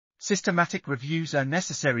Systematic reviews are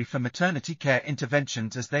necessary for maternity care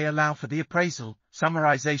interventions as they allow for the appraisal,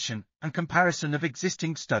 summarization, and comparison of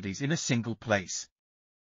existing studies in a single place.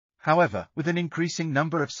 However, with an increasing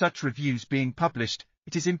number of such reviews being published,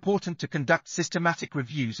 it is important to conduct systematic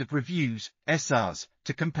reviews of reviews, SRs,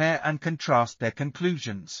 to compare and contrast their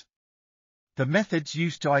conclusions. The methods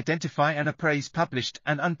used to identify and appraise published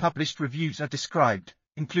and unpublished reviews are described,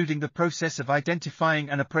 including the process of identifying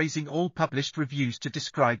and appraising all published reviews to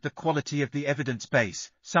describe the quality of the evidence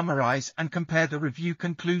base, summarize and compare the review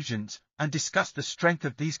conclusions, and discuss the strength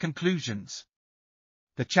of these conclusions.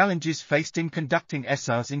 The challenges faced in conducting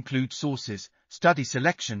SRs include sources, study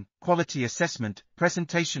selection, quality assessment,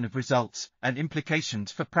 presentation of results, and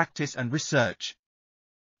implications for practice and research.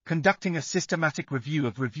 Conducting a systematic review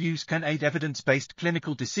of reviews can aid evidence-based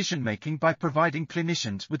clinical decision-making by providing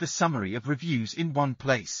clinicians with a summary of reviews in one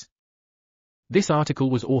place. This article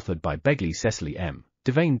was authored by Begley, Cecily M.,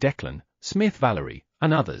 Devane, Declan, Smith, Valerie,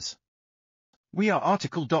 and others. We are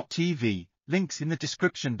RTCLTV, links in the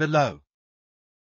description below.